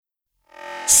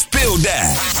Spill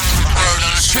that.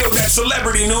 Spill that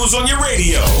celebrity news on your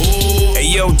radio. Hey,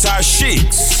 yo,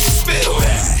 Tashiks. Spill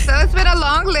that. So it's been a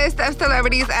long list of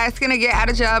celebrities asking to get out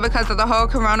of jail because of the whole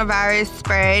coronavirus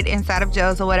spread inside of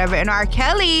jails or whatever. And R.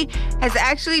 Kelly has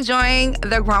actually joined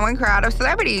the growing crowd of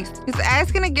celebrities. He's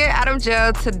asking to get out of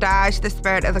jail to dodge the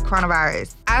spread of the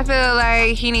coronavirus. I feel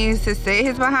like he needs to sit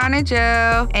his behind in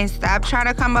jail and stop trying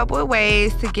to come up with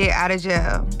ways to get out of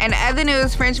jail. In other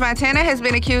news, French Montana has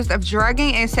been accused of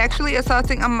drugging and sexually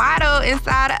assaulting a model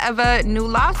inside of a new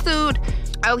lawsuit.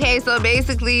 Okay, so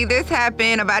basically this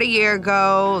happened about a year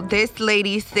ago. This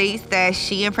lady states that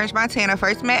she and French Montana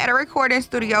first met at a recording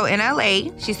studio in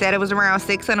LA. She said it was around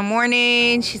 6 in the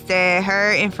morning. She said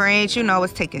her and French,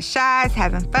 was taking shots,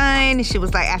 having fun. And she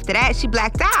was like, after that, she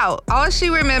blacked out. All she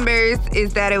remembers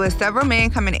is that it was several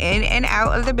men coming in and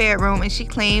out of the bedroom, and she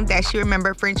claimed that she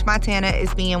remembered French Montana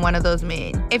as being one of those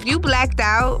men. If you blacked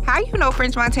out, how you know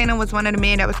French Montana was one of the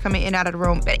men that was coming in and out of the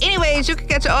room? But anyways, you can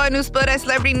catch your all new Spill That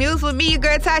Celebrity News with me, your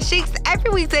girl Tashiks, every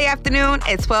weekday afternoon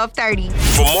at 12:30.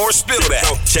 For more Spill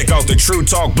That, check out the True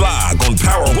Talk blog on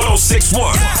Power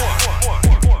 1061.